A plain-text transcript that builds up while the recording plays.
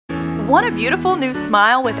Want a beautiful new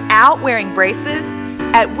smile without wearing braces?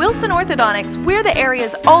 At Wilson Orthodontics, we're the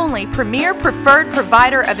area's only premier preferred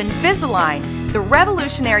provider of Invisalign, the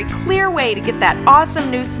revolutionary clear way to get that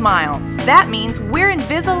awesome new smile. That means we're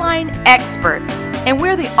Invisalign experts. And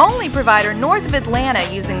we're the only provider north of Atlanta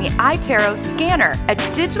using the iTero scanner, a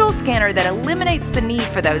digital scanner that eliminates the need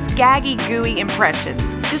for those gaggy, gooey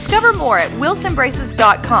impressions. Discover more at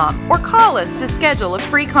wilsonbraces.com or call us to schedule a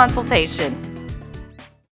free consultation.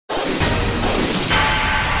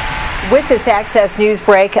 With this Access News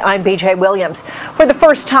break, I'm BJ Williams. For the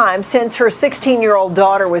first time since her 16-year-old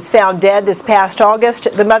daughter was found dead this past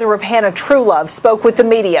August, the mother of Hannah Truelove spoke with the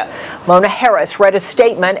media. Lona Harris read a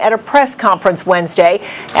statement at a press conference Wednesday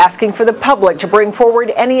asking for the public to bring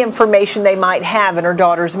forward any information they might have in her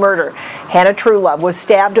daughter's murder. Hannah Truelove was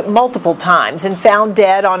stabbed multiple times and found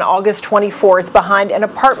dead on August 24th behind an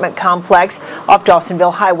apartment complex off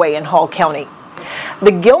Dawsonville Highway in Hall County.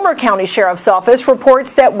 The Gilmer County Sheriff's Office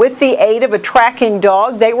reports that with the aid of a tracking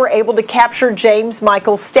dog, they were able to capture James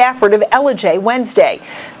Michael Stafford of Ellijay Wednesday.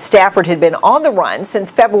 Stafford had been on the run since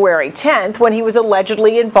February 10th when he was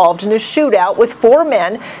allegedly involved in a shootout with 4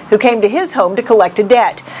 men who came to his home to collect a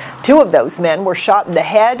debt. 2 of those men were shot in the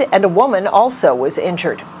head and a woman also was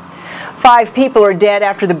injured. 5 people are dead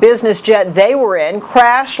after the business jet they were in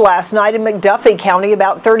crashed last night in McDuffie County,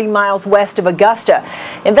 about 30 miles west of Augusta.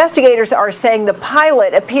 Investigators are saying the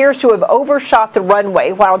pilot appears to have overshot the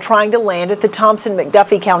runway while trying to land at the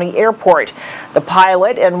Thompson-McDuffie County Airport. The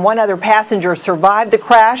pilot and 1 other passenger survived the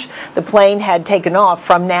crash. The plane had taken off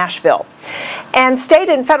from Nashville. And state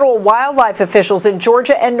and federal wildlife officials in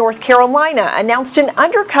Georgia and North Carolina announced an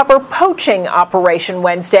undercover poaching operation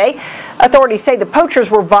Wednesday. Authorities say the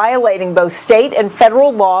poachers were violating both state and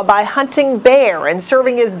federal law by hunting bear and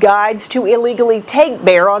serving as guides to illegally take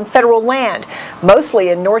bear on federal land, mostly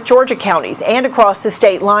in North Georgia counties and across the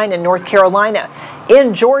state line in North Carolina.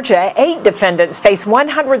 In Georgia, 8 defendants face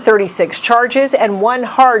 136 charges and 1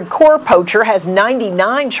 hardcore poacher has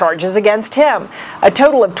 99 charges against him. A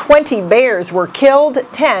total of 20 bears were killed,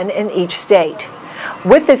 10 in each state.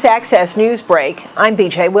 With this Access News break, I'm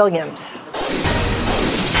BJ Williams.